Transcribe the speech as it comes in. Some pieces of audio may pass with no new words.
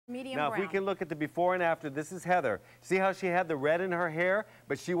Medium now, brown. if we can look at the before and after, this is Heather. See how she had the red in her hair,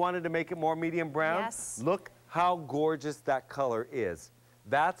 but she wanted to make it more medium brown? Yes. Look how gorgeous that color is.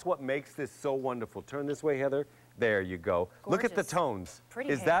 That's what makes this so wonderful. Turn this way, Heather. There you go. Gorgeous. Look at the tones. Pretty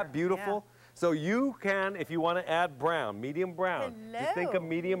is hair. that beautiful? Yeah. So you can, if you want to add brown, medium brown, just think of Hello.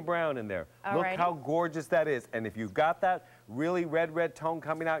 medium brown in there. Alrighty. Look how gorgeous that is. And if you've got that really red tone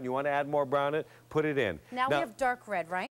coming out and you want to add more brown in it, put it in. Now we have dark red, right?